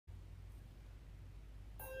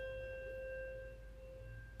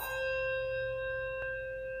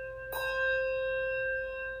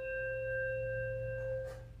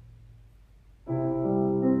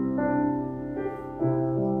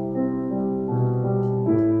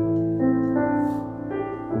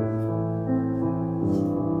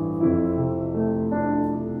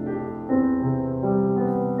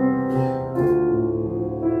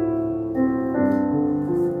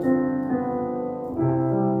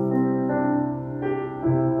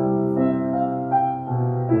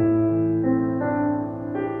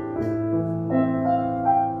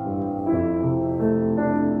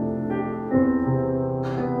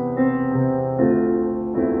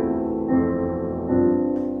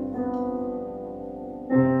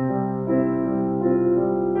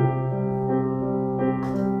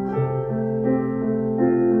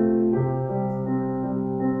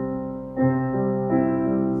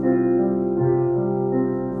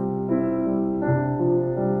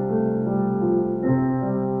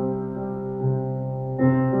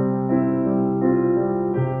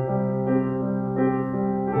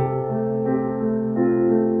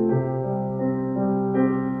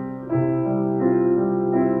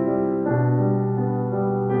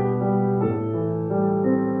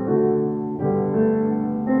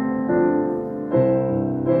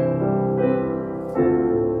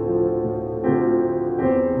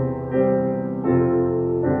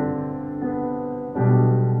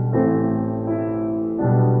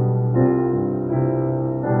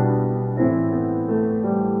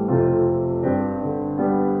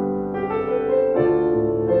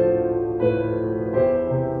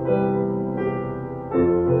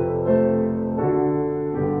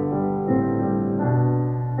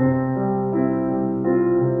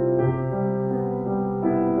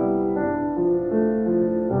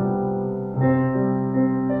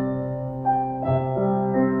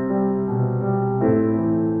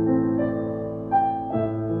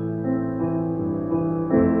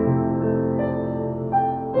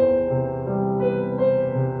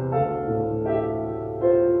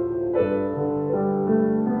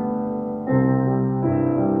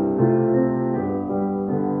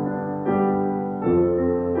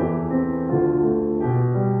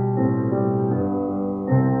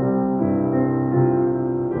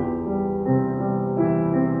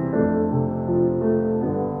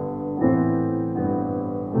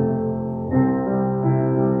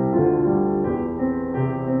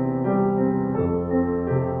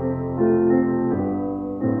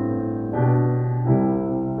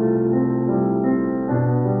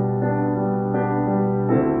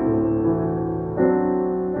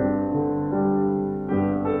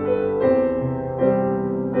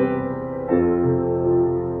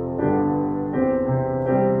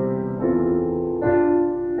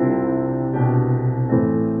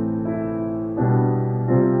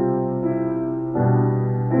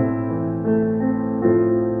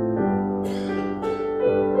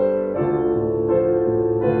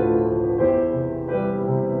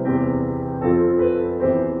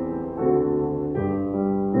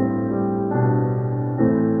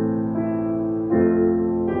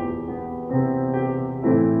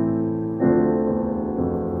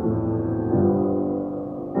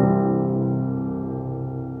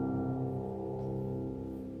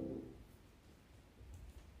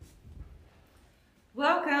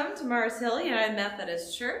to Mars Hill United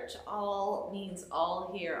Methodist Church. All means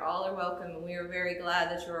all here. All are welcome, and we are very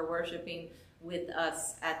glad that you are worshiping with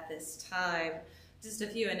us at this time. Just a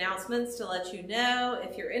few announcements to let you know.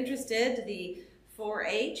 If you're interested, the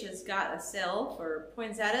 4-H has got a sale for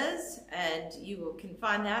poinsettias, and you can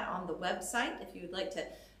find that on the website. If you would like to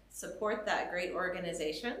support that great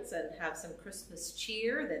organizations and have some Christmas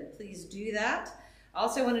cheer, then please do that.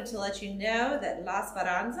 Also wanted to let you know that La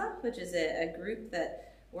Esperanza, which is a group that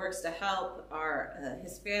works to help our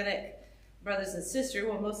Hispanic brothers and sisters,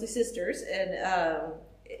 well, mostly sisters, and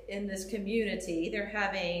in this community, they're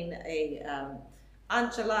having a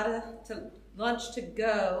enchilada lunch to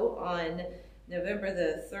go on November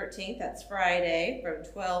the 13th. That's Friday from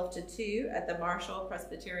 12 to 2 at the Marshall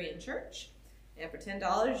Presbyterian Church. And for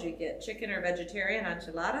 $10, you get chicken or vegetarian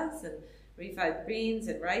enchiladas and refried beans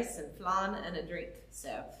and rice and flan and a drink.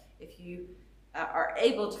 So if you are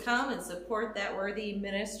able to come and support that worthy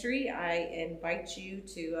ministry, I invite you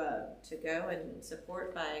to go and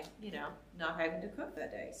support by, not having to cook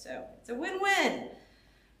that day. So it's a win-win.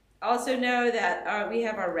 Also know that we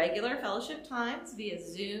have our regular fellowship times via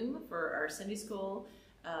Zoom for our Sunday school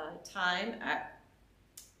time at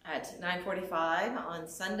 9:45 on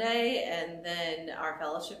Sunday, and then our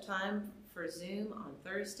fellowship time for Zoom on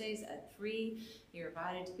Thursdays at 3. You're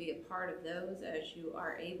invited to be a part of those as you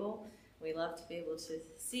are able. We love to be able to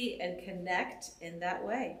see and connect in that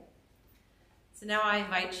way. So now I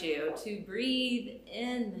invite you to breathe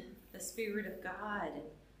in the Spirit of God and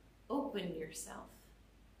open yourself,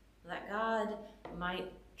 that God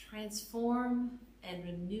might transform and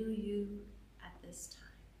renew you at this time.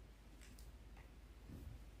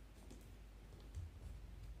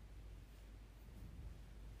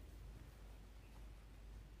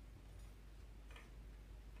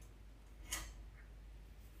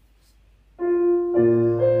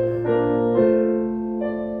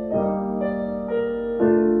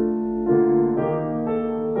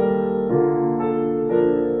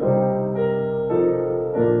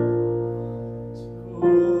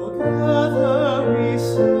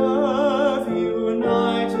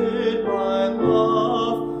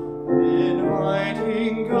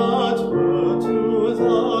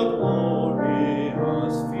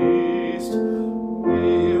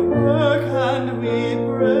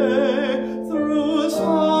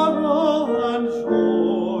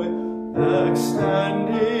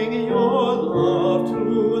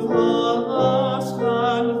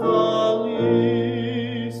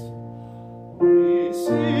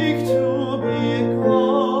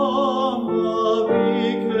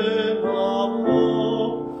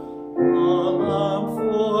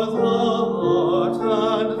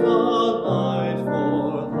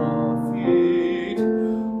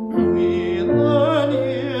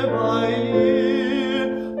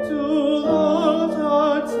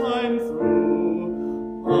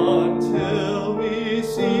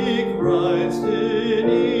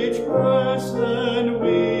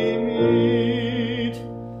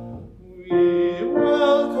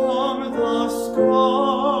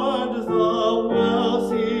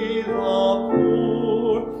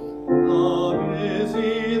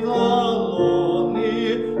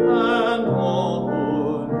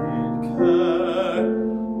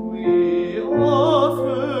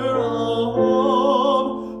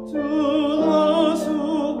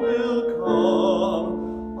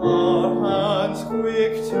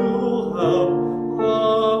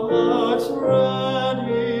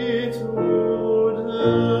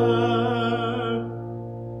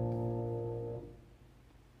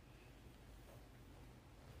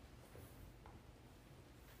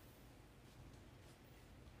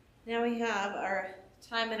 Now we have our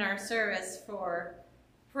time in our service for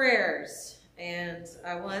prayers, and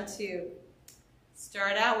I want to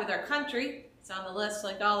start out with our country. It's on the list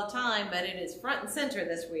like all the time, but it is front and center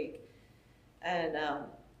this week. And I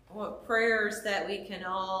want prayers that we can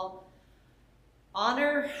all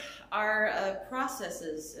honor our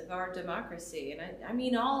processes of our democracy, and I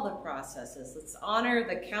mean all the processes. Let's honor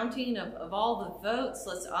the counting of all the votes.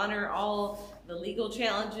 Let's honor all the legal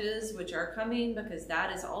challenges which are coming, because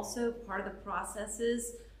that is also part of the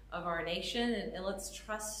processes of our nation, and let's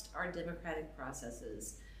trust our democratic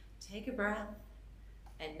processes. Take a breath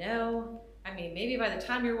and know, maybe by the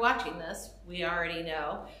time you're watching this, we already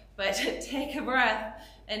know, but take a breath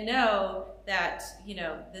and know that,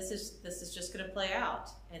 this is just going to play out,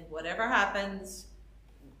 and whatever happens,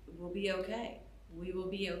 we'll be okay. We will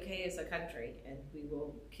be okay as a country, and we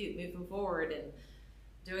will keep moving forward and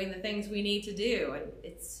doing the things we need to do, and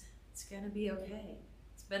it's going to be okay.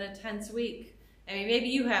 It's been a tense week. Maybe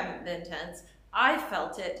you haven't been tense. I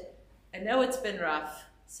felt it. I know it's been rough,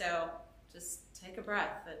 so just take a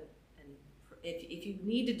breath and if you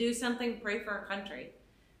need to do something, pray for our country.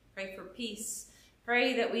 Pray for peace.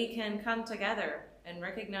 Pray that we can come together and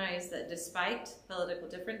recognize that despite political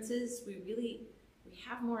differences, we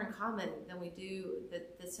have more in common than we do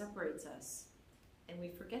that separates us. And we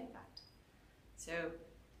forget that. So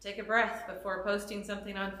take a breath before posting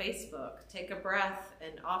something on Facebook. Take a breath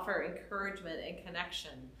and offer encouragement and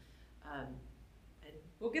connection. And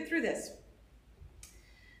we'll get through this.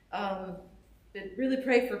 But really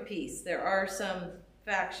pray for peace. There are some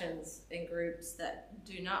factions and groups that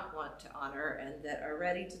do not want to honor and that are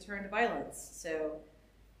ready to turn to violence. So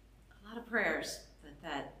a lot of prayers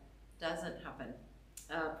that doesn't happen.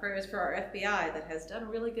 Prayers for our FBI that has done a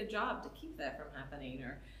really good job to keep that from happening,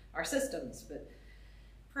 or our systems, but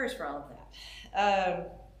prayers for all of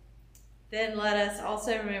that. Then let us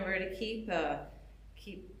also remember to keep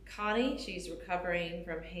Connie. She's recovering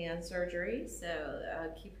from hand surgery, so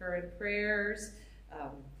keep her in prayers.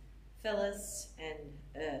 Phyllis,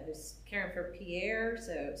 and who's caring for Pierre,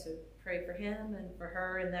 so pray for him and for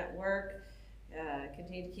her in that work.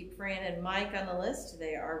 Continue to keep Fran and Mike on the list.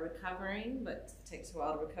 They are recovering, but it takes a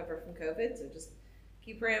while to recover from COVID, so just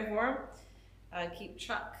keep praying for them. Keep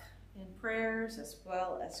Chuck in prayers, as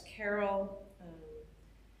well as Carol.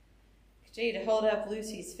 Continue to hold up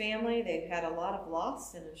Lucy's family. They've had a lot of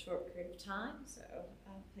loss in a short period of time, so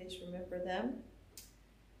please remember them.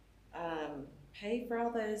 Pray for all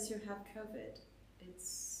those who have COVID.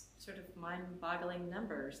 It's sort of mind-boggling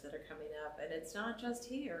numbers that are coming up, and it's not just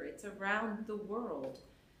here, it's around the world.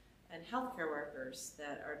 And healthcare workers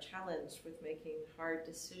that are challenged with making hard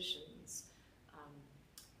decisions.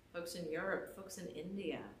 Folks in Europe, folks in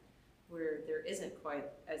India, where there isn't quite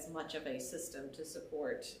as much of a system to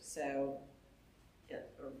support, or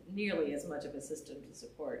nearly as much of a system to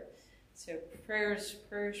support. So prayers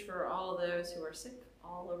for all those who are sick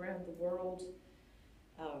all around the world.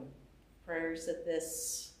 Prayers that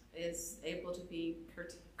this is able to be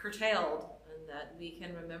curtailed and that we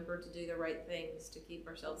can remember to do the right things to keep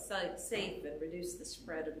ourselves safe and reduce the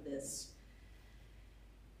spread of this.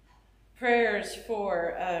 Prayers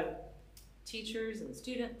for teachers and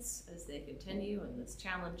students as they continue in this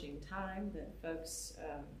challenging time, that folks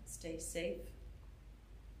stay safe.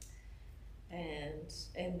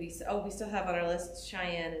 And we still have on our list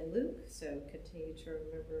Cheyenne and Luke, so continue to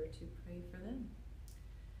remember to pray for them.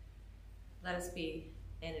 Let us be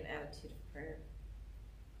in an attitude of prayer.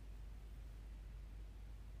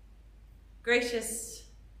 Gracious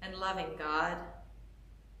and loving God,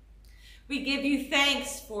 we give you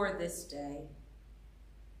thanks for this day.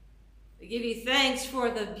 We give you thanks for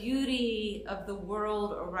the beauty of the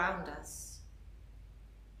world around us.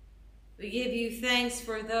 We give you thanks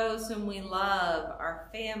for those whom we love, our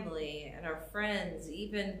family and our friends,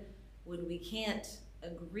 even when we can't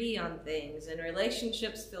agree on things and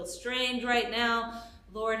relationships feel strained right now.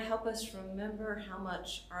 Lord, help us remember how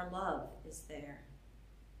much our love is there,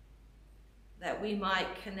 that we might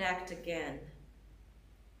connect again.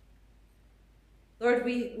 Lord,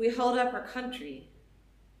 we hold up our country,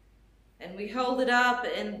 and we hold it up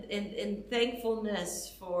in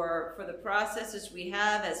thankfulness for the processes we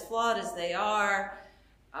have, as flawed as they are.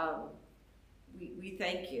 We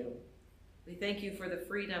thank you. We thank you for the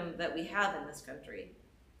freedom that we have in this country.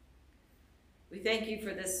 We thank you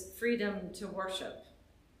for this freedom to worship.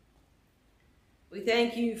 We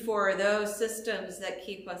thank you for those systems that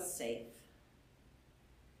keep us safe.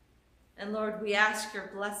 And Lord, we ask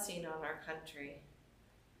your blessing on our country.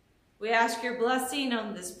 We ask your blessing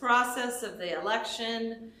on this process of the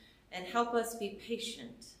election, and help us be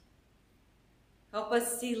patient. Help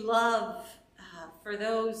us see love for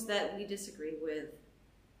those that we disagree with.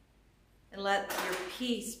 And let your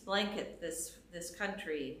peace blanket this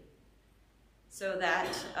country so that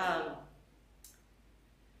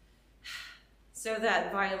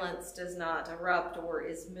violence does not erupt or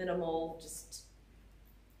is minimal. Just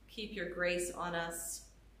keep your grace on us.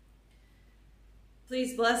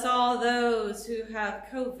 Please bless all those who have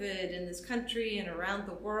COVID in this country and around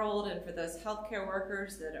the world, and for those healthcare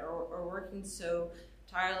workers that are working so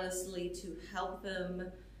tirelessly to help them.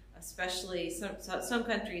 Especially some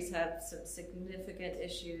countries have some significant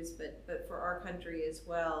issues, but for our country as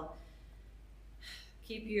well.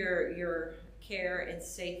 Keep your care and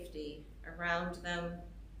safety around them,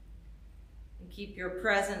 and keep your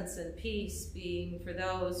presence and peace being for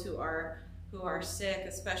those who are sick,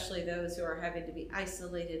 especially those who are having to be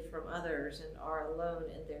isolated from others and are alone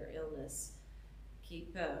in their illness.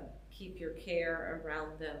 Keep your care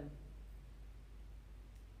around them.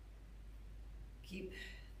 Keep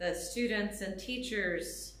the students and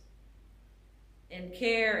teachers in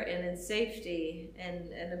care and in safety and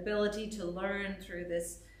an ability to learn through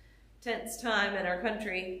this tense time in our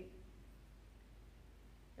country.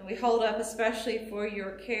 And we hold up especially for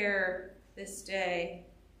your care this day,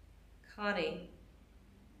 Connie,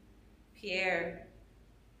 Pierre,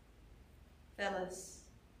 Phyllis,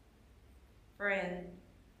 Fran,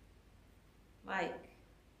 Mike,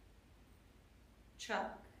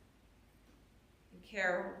 Chuck, and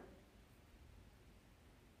Carol,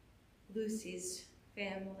 Lucy's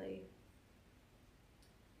family,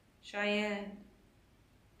 Cheyenne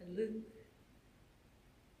and Luke,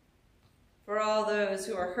 for all those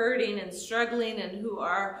who are hurting and struggling and who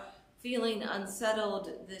are feeling unsettled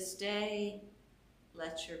this day,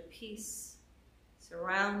 let your peace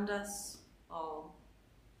surround us all.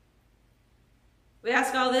 We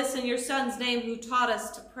ask all this in your Son's name, who taught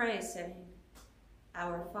us to pray, saying,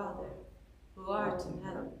 Our Father, who art in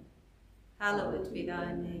heaven, hallowed be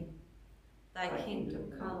thy name. Thy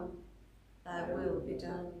kingdom come, thy will be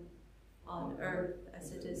done, on earth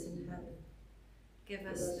as it is in heaven. Give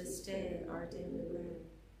us this day our daily bread,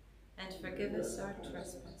 and forgive us our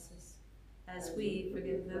trespasses, as we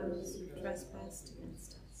forgive those who trespass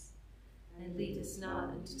against us. And lead us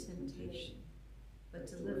not into temptation, but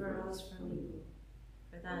deliver us from evil.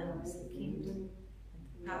 For thine is the kingdom, and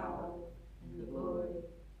the power, and the glory,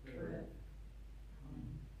 forever. Amen.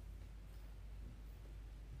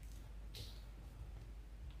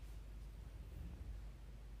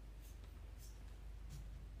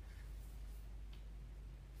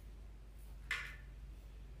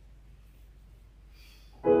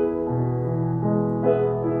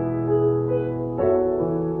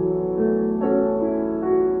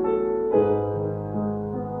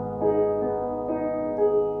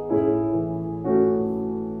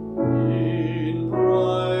 In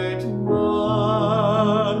bright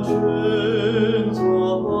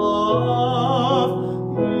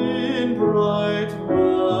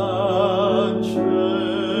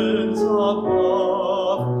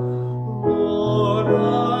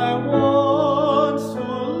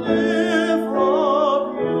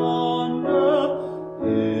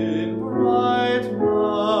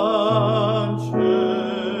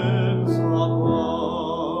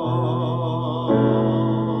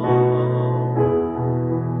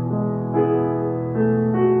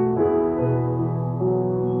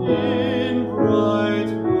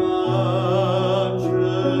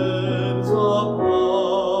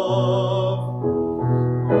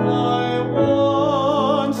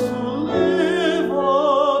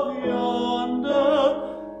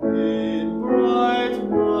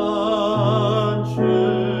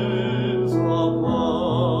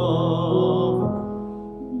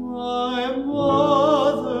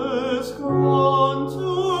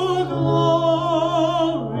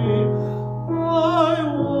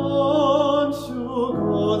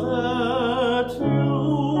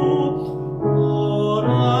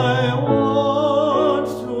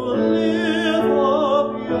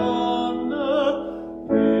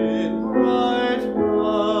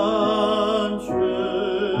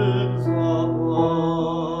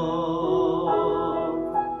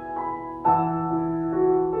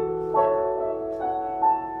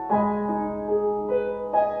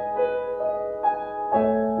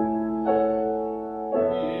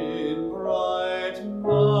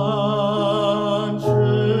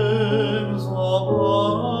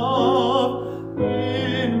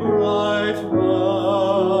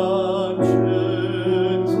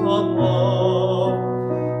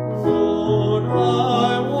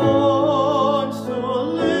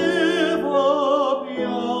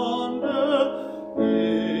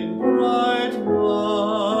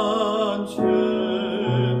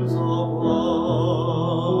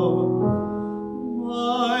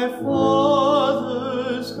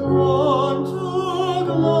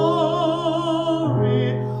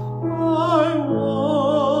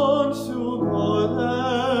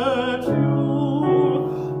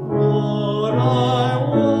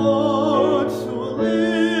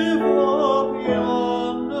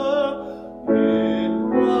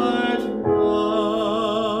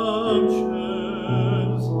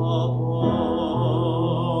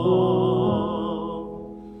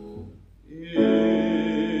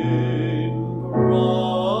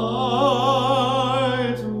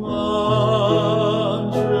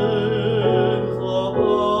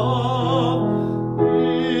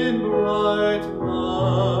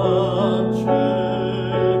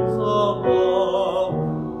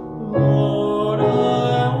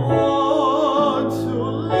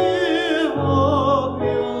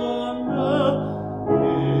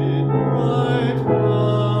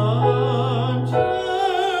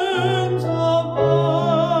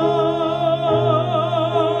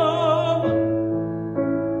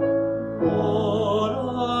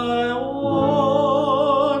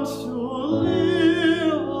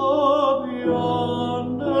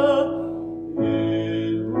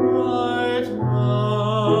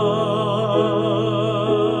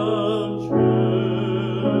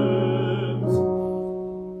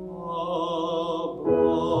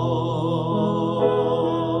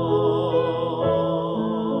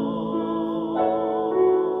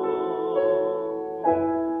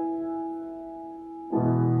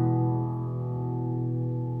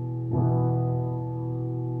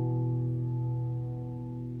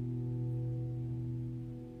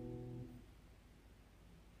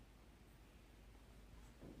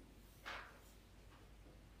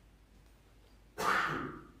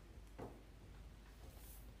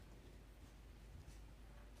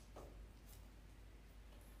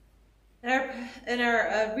in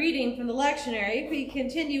our reading from the lectionary, we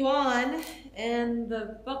continue on in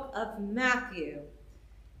the book of Matthew.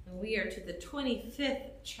 And we are to the 25th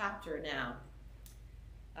chapter now.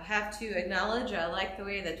 I have to acknowledge I like the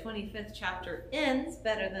way the 25th chapter ends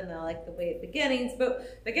better than I like the way it begins,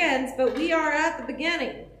 but we are at the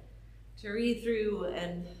beginning to read through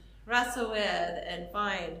and wrestle with and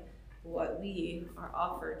find what we are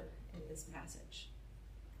offered in this passage.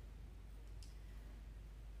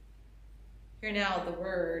 Hear now the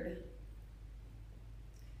word.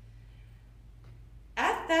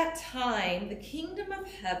 At that time, the kingdom of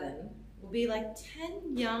heaven will be like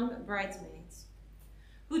 10 young bridesmaids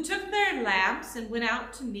who took their lamps and went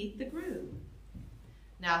out to meet the groom.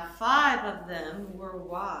 Now 5 of them were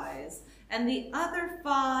wise, and the other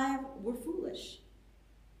 5 were foolish.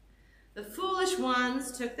 The foolish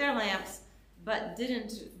ones took their lamps, but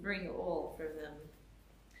didn't bring oil for them.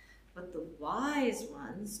 But the wise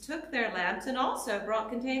ones took their lamps and also brought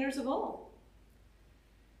containers of oil.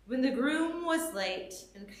 When the groom was late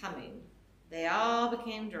in coming, they all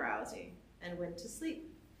became drowsy and went to sleep.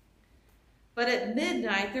 But at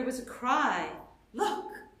midnight there was a cry,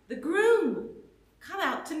 "Look, the groom! Come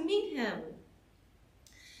out to meet him."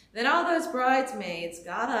 Then all those bridesmaids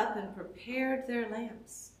got up and prepared their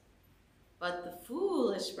lamps. But the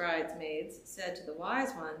foolish bridesmaids said to the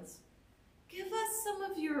wise ones, "Give us some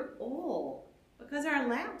of your oil, because our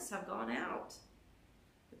lamps have gone out."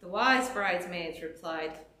 But the wise bridesmaids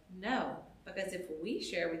replied, "No, because if we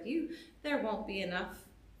share with you, there won't be enough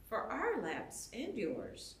for our lamps and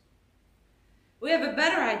yours. We have a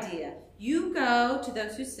better idea. You go to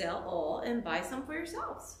those who sell oil and buy some for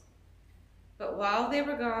yourselves." But while they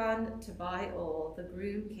were gone to buy oil, the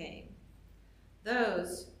groom came.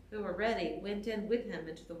 Those who were ready went in with him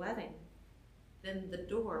into the wedding. Then the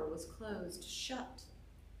door was closed shut.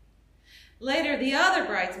 Later, the other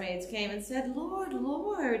bridesmaids came and said, "Lord,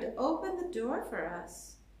 Lord, open the door for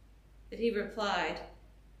us." But he replied,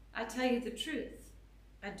 "I tell you the truth,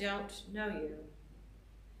 I don't know you.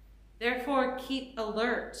 Therefore, keep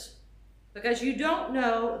alert, because you don't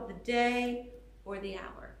know the day or the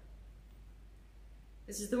hour."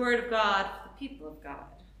 This is the word of God for the people of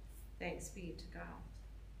God. Thanks be to God.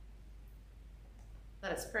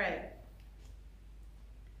 Let us pray.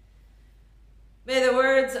 May the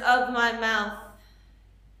words of my mouth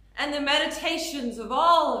and the meditations of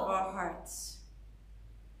all of our hearts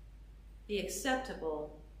be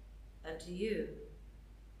acceptable unto you,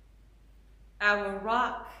 our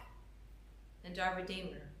rock and our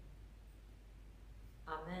Redeemer.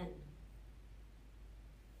 Amen.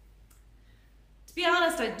 To be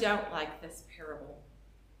honest, I don't like this parable.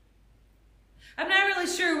 I'm not really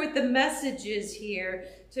sure what the message is here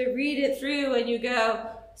to read it through and you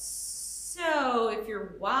go, so if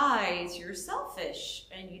you're wise, you're selfish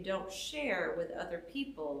and you don't share with other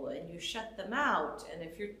people and you shut them out. And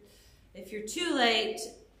if you're too late,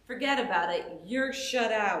 forget about it, you're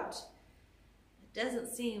shut out. It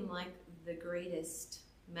doesn't seem like the greatest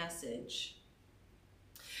message.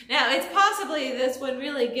 Now, it's possibly this one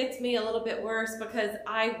really gets me a little bit worse because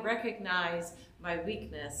I recognize my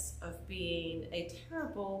weakness of being a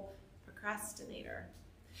terrible procrastinator.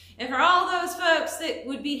 And for all those folks that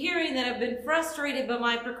would be hearing that have been frustrated by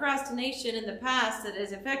my procrastination in the past that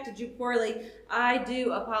has affected you poorly, I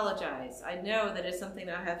do apologize. I know that it's something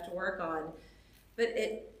I have to work on. But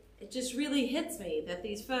it just really hits me that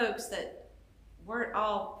these folks that weren't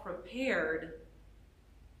all prepared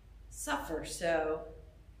suffer so.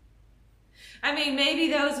 I mean, maybe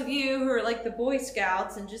those of you who are like the Boy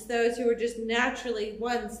Scouts and just those who are just naturally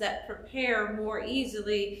ones that prepare more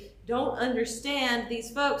easily don't understand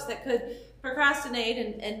these folks that could procrastinate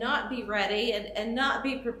and not be ready and not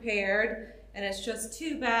be prepared, and it's just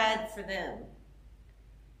too bad for them.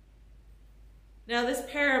 Now, this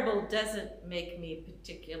parable doesn't make me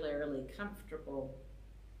particularly comfortable.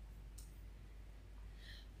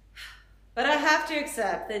 But I have to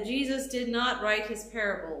accept that Jesus did not write his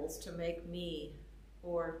parables to make me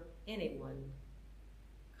or anyone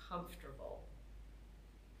comfortable.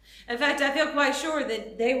 In fact, I feel quite sure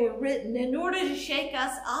that they were written in order to shake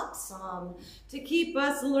us up some, to keep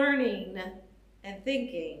us learning and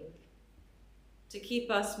thinking, to keep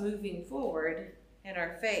us moving forward in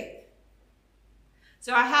our faith.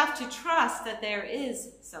 So I have to trust that there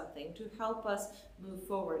is something to help us move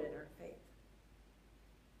forward in our faith.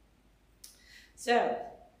 So,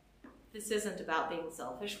 this isn't about being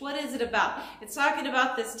selfish. What is it about? It's talking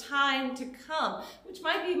about this time to come, which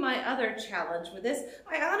might be my other challenge with this.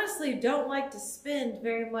 I honestly don't like to spend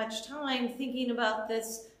very much time thinking about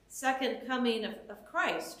this second coming of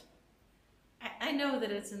Christ. I know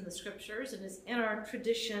that it's in the scriptures and it's in our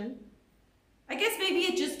tradition. I guess maybe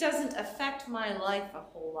it just doesn't affect my life a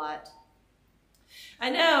whole lot. I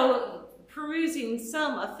know, perusing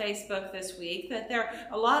some of Facebook this week, that there are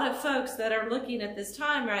a lot of folks that are looking at this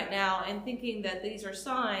time right now and thinking that these are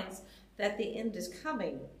signs that the end is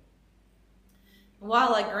coming. And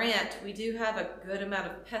while I grant we do have a good amount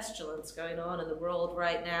of pestilence going on in the world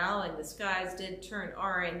right now, and the skies did turn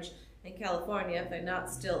orange in California, if they not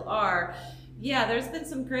still are, yeah, there's been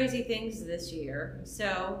some crazy things this year.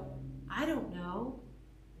 So, I don't know.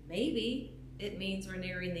 Maybe it means we're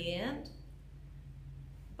nearing the end.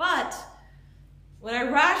 But when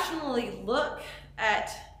I rationally look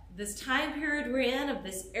at this time period we're in, of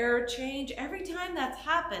this era change, every time that's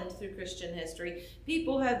happened through Christian history,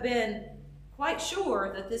 people have been quite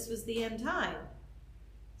sure that this was the end time.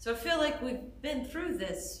 So I feel like we've been through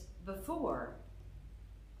this before.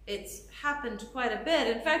 It's happened quite a bit.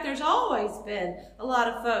 In fact, there's always been a lot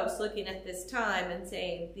of folks looking at this time and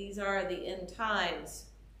saying, these are the end times.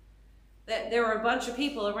 That there were a bunch of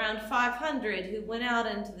people, around 500, who went out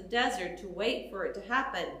into the desert to wait for it to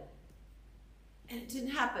happen. And it didn't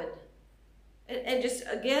happen. And just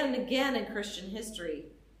again and again in Christian history,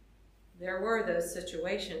 there were those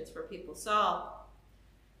situations where people saw.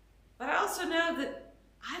 But I also know that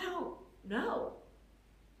I don't know.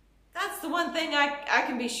 That's the one thing I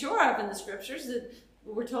can be sure of in the scriptures, that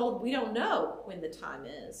we're told we don't know when the time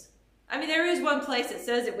is. I mean, there is one place that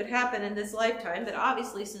says it would happen in this lifetime, but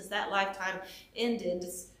obviously since that lifetime ended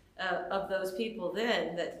of those people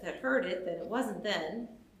then that heard it, then it wasn't then.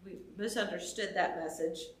 We misunderstood that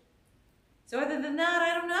message. So other than that,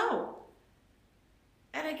 I don't know.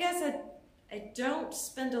 And I guess I don't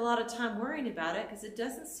spend a lot of time worrying about it because it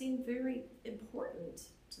doesn't seem very important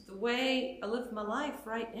to the way I live my life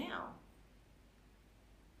right now.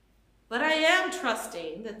 But I am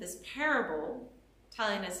trusting that this parable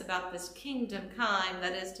telling us about this kingdom kind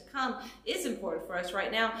that is to come is important for us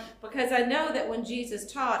right now, because I know that when Jesus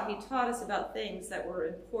taught, he taught us about things that were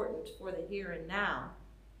important for the here and now.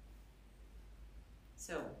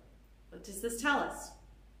 So, what does this tell us?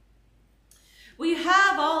 Well, you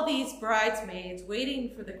have all these bridesmaids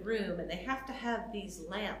waiting for the groom, and they have to have these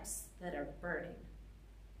lamps that are burning.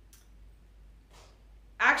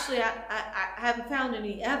 Actually, I haven't found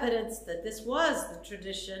any evidence that this was the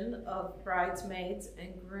tradition of bridesmaids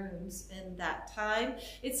and grooms in that time.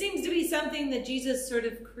 It seems to be something that Jesus sort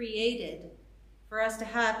of created for us to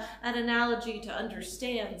have an analogy to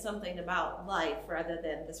understand something about life, rather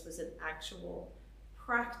than this was an actual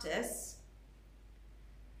practice.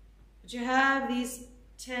 But you have these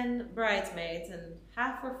 10 bridesmaids, and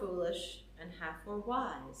half were foolish and half were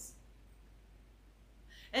wise.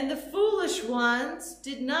 And the foolish ones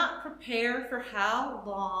did not prepare for how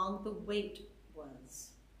long the wait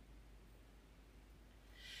was.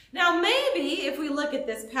 Now, maybe if we look at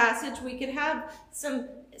this passage, we could have some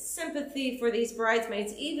sympathy for these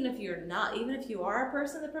bridesmaids, even if you are a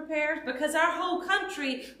person that prepares, because our whole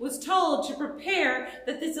country was told to prepare,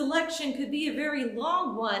 that this election could be a very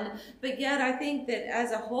long one. But yet I think that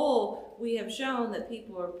as a whole, we have shown that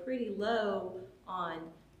people are pretty low on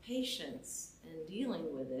patience and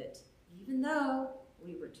dealing with it, even though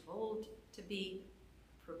we were told to be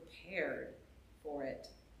prepared for it.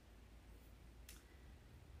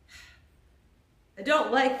 I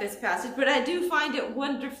don't like this passage, but I do find it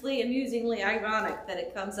wonderfully, amusingly ironic that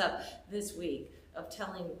it comes up this week, of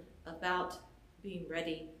telling about being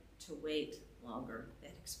ready to wait longer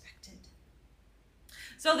than expected.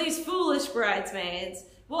 So these foolish bridesmaids,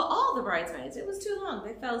 well, all the bridesmaids, it was too long.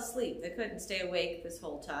 They fell asleep. They couldn't stay awake this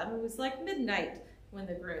whole time. It was like midnight when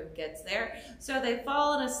the groom gets there. So they've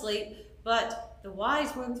fallen asleep, but the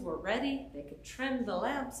wise ones were ready. They could trim the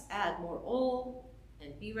lamps, add more oil,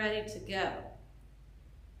 and be ready to go.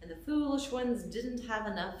 And the foolish ones didn't have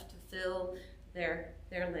enough to fill their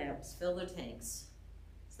lamps, fill their tanks.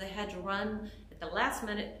 So they had to run at the last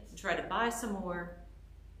minute and try to buy some more.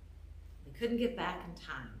 They couldn't get back in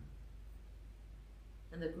time.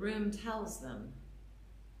 And the groom tells them,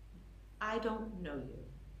 I don't know you.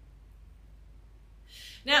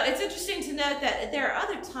 Now, it's interesting to note that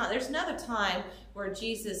there's another time where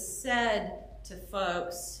Jesus said to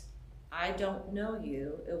folks, I don't know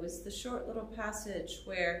you. It was the short little passage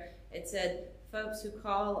where it said, folks who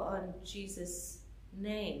call on Jesus'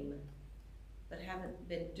 name but haven't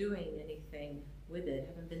been doing anything with it,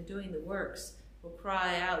 haven't been doing the works, will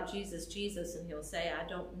cry out, Jesus, Jesus, and he'll say, I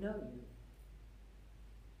don't know you.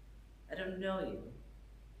 I don't know you.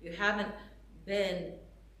 You haven't been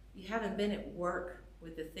at work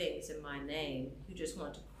with the things in my name. You just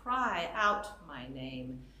want to cry out my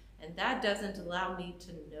name, and that doesn't allow me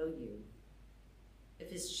to know you.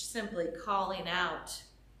 If it's simply calling out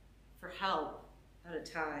for help at a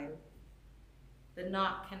time, the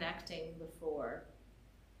not connecting before.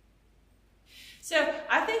 So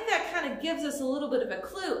I think that kind of gives us a little bit of a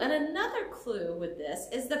clue. And another clue with this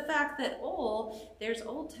is the fact that there's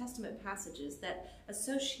Old Testament passages that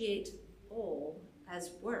associate all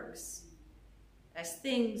as works, as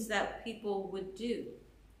things that people would do.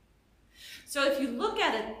 So if you look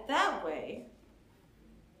at it that way,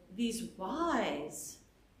 these wise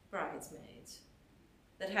bridesmaids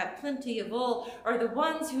that have plenty of oil are the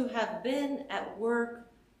ones who have been at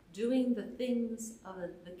work doing the things of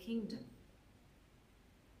the kingdom.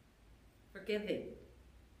 Forgiving,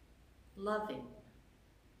 loving,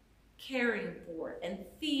 caring for and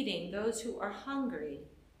feeding those who are hungry,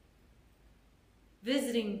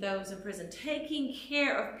 visiting those in prison, taking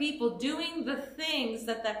care of people, doing the things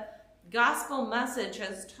that the gospel message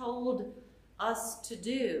has told us to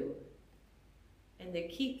do, and they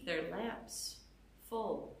keep their lamps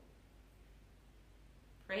full,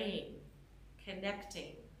 praying,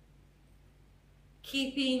 connecting,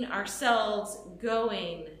 keeping ourselves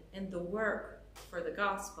going in the work for the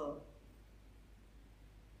gospel.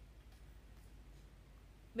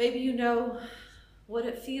 Maybe you know what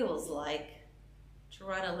it feels like to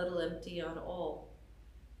run a little empty on oil.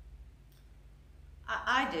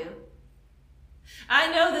 I do. I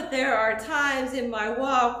know that there are times in my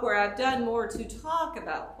walk where I've done more to talk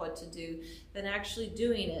about what to do than actually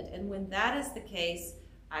doing it. And when that is the case,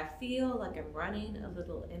 I feel like I'm running a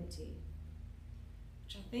little empty,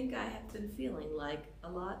 which I think I have been feeling like a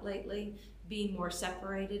lot lately, being more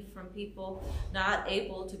separated from people, not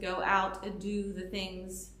able to go out and do the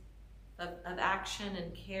things of action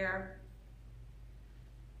and care,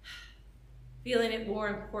 feeling it more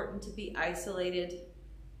important to be isolated.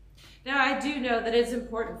 Now, I do know that it's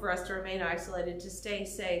important for us to remain isolated, to stay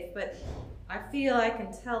safe, but I feel I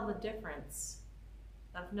can tell the difference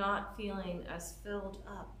of not feeling as filled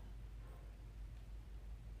up.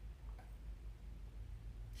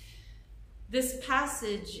 This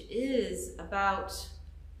passage is about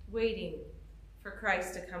waiting for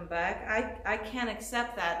Christ to come back. I can't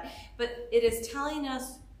accept that, but it is telling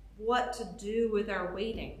us what to do with our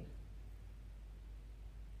waiting.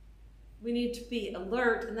 We need to be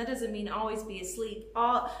alert, and that doesn't mean always be asleep,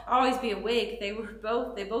 always be awake. They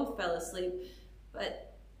both fell asleep,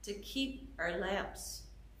 but to keep our lamps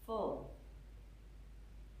full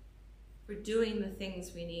for doing the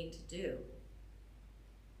things we need to do.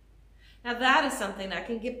 Now that is something I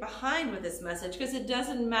can get behind with this message, because it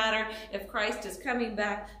doesn't matter if Christ is coming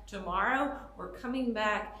back tomorrow or coming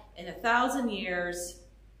back in 1,000 years.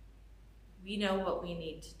 We know what we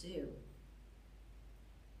need to do.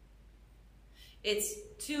 It's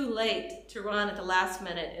too late to run at the last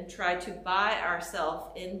minute and try to buy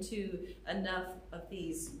ourselves into enough of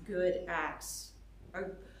these good acts.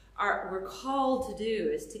 We're called to do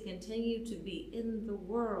is to continue to be in the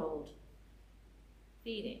world,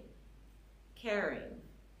 feeding, caring,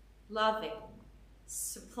 loving,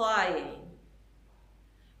 supplying,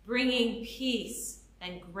 bringing peace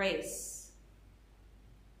and grace.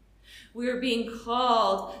 We're being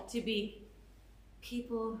called to be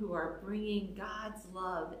people who are bringing God's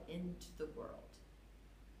love into the world.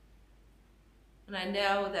 And I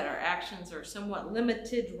know that our actions are somewhat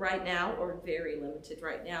limited right now, or very limited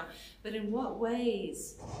right now, but in what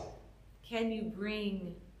ways can you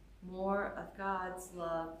bring more of God's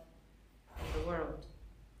love in the world?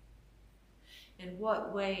 In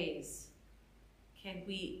what ways can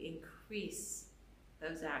we increase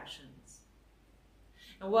those actions?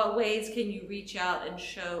 In what ways can you reach out and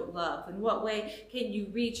show love? In what way can you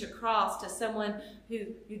reach across to someone who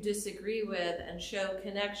you disagree with and show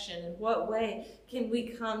connection? In what way can we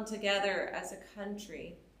come together as a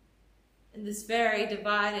country in this very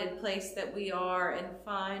divided place that we are and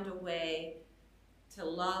find a way to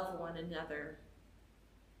love one another?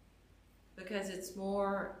 Because it's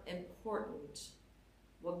more important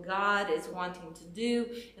what God is wanting to do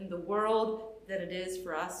in the world than it is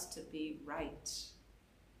for us to be right.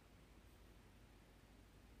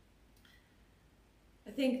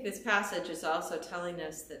 I think this passage is also telling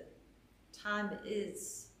us that time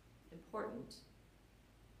is important.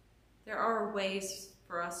 There are ways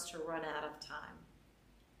for us to run out of time.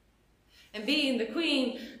 And being the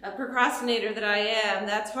queen, a procrastinator that I am,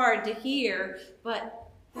 that's hard to hear, but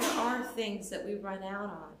there are things that we run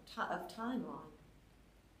out of time on.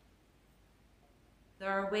 There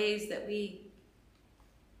are ways that we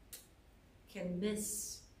can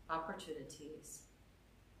miss opportunities.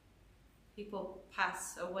 People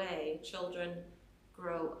pass away, children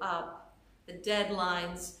grow up, the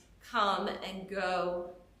deadlines come and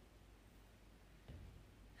go.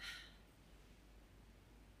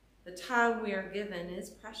 The time we are given is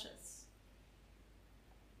precious.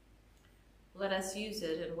 Let us use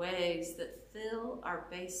it in ways that fill our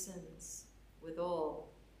basins with oil,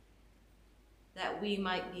 that we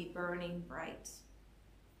might be burning bright,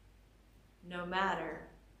 no matter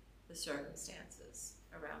the circumstances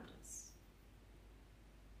around us.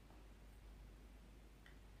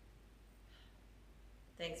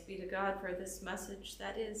 Thanks be to God for this message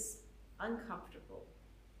that is uncomfortable,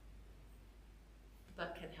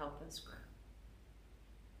 but can help us grow.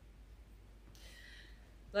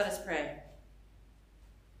 Let us pray.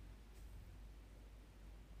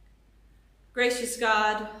 Gracious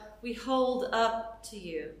God, we hold up to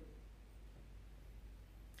you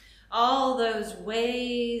all those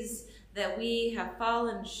ways that we have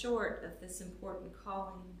fallen short of this important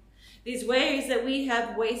calling, these ways that we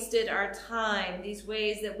have wasted our time, these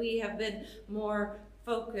ways that we have been more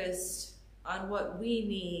focused on what we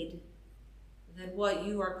need than what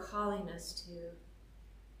you are calling us to,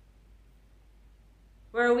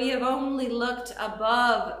 where we have only looked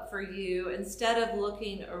above for you instead of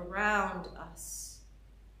looking around us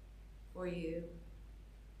for you.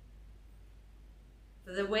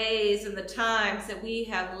 For the ways and the times that we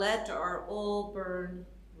have let our oil burn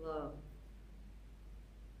low.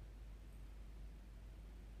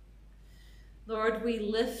 Lord, we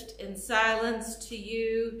lift in silence to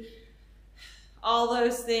you all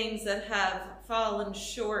those things that have fallen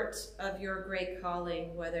short of your great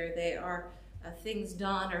calling, whether they are things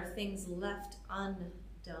done or things left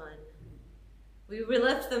undone. We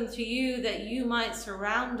lift them to you that you might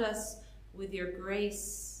surround us with your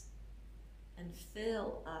grace and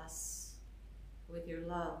fill us with your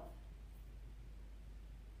love.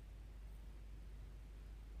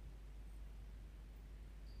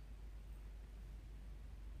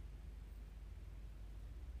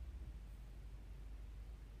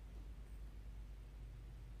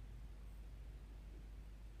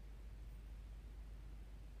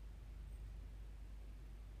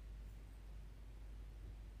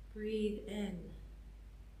 Breathe in.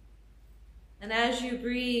 And as you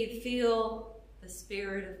breathe, feel the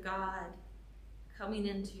Spirit of God coming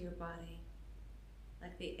into your body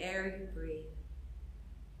like the air you breathe.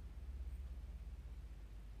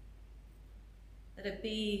 Let it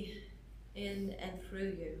be in and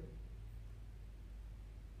through you.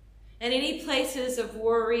 And any places of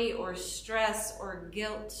worry or stress or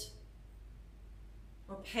guilt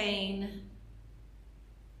or pain,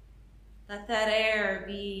 let that air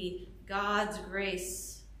be God's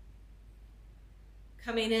grace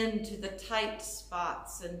coming into the tight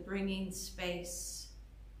spots and bringing space,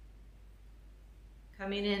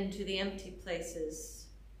 coming into the empty places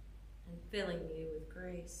and filling you with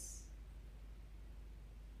grace.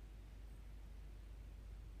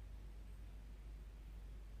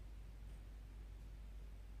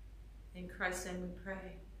 In Christ's name we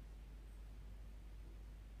pray.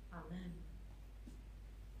 Amen.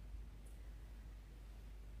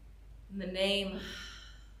 In the name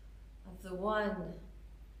of the one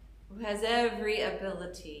who has every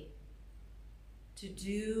ability to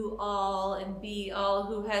do all and be all,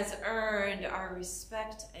 who has earned our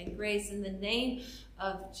respect and grace, in the name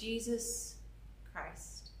of Jesus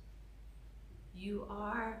Christ, you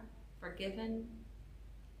are forgiven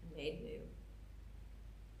and made new.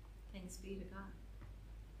 Thanks be to God.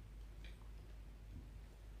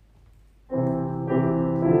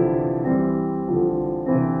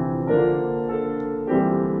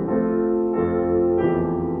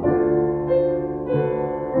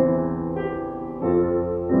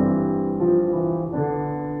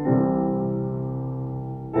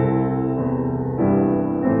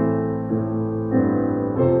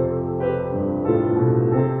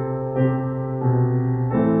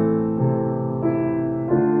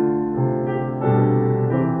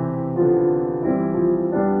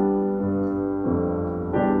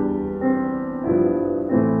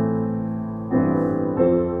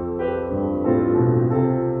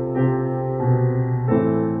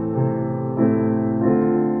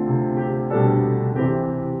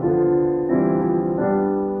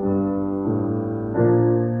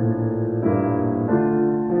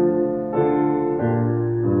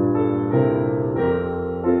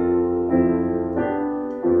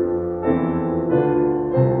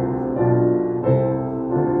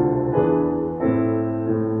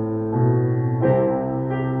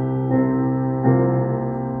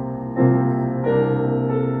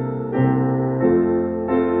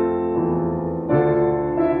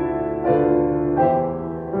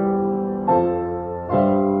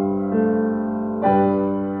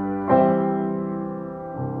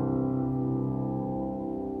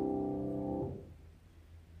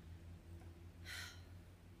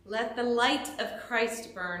 the light of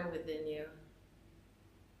Christ burn within you,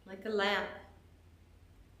 like a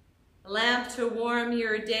lamp to warm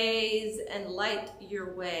your days and light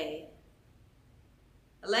your way.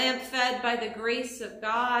 A lamp fed by the grace of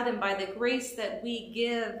God and by the grace that we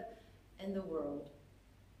give in the world.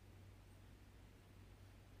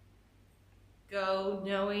 Go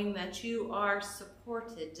knowing that you are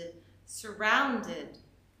supported, surrounded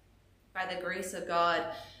by the grace of God.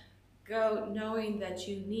 Go knowing that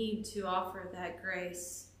you need to offer that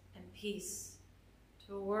grace and peace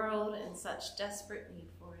to a world in such desperate need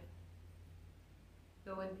for it.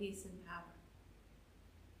 Go in peace and power.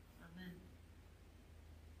 Amen.